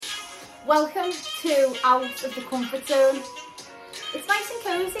Welcome to Out of the Comfort Zone. It's nice and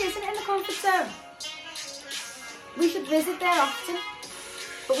cosy, isn't it, in the comfort zone? We should visit there often,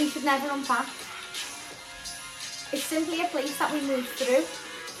 but we should never unpack. It's simply a place that we move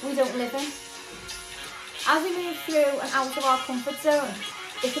through, we don't live in. As we move through and out of our comfort zone,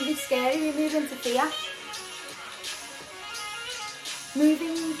 it can be scary. We move into fear.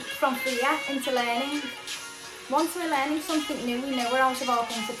 Moving from fear into learning. Once we're learning something new, we know we're out of our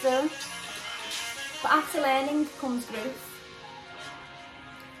comfort zone. But after learning comes growth.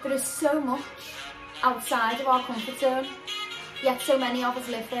 There is so much outside of our comfort zone, yet so many of us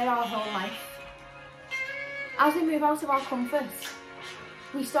live there our whole life. As we move out of our comfort,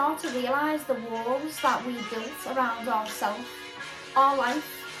 we start to realise the walls that we built around ourselves, our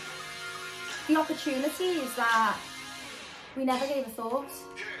life, the opportunities that we never gave a thought.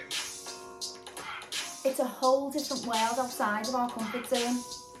 It's a whole different world outside of our comfort zone,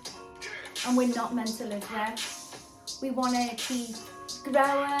 and we're not meant to live there. We want to keep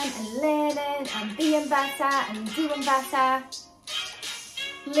growing and learning and being better and doing better.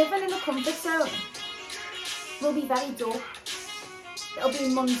 Living in the comfort zone will be very dull. It'll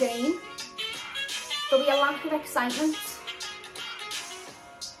be mundane. There'll be a lack of excitement.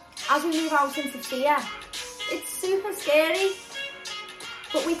 As we move out into fear, it's super scary,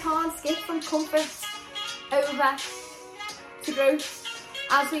 but we can't skip from comfort over to growth.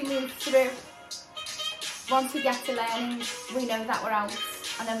 As we move through, once we get to learning, we know that we're out,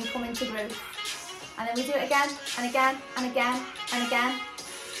 and then we come into growth, and then we do it again and again and again and again.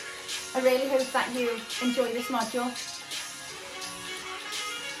 I really hope that you enjoy this module.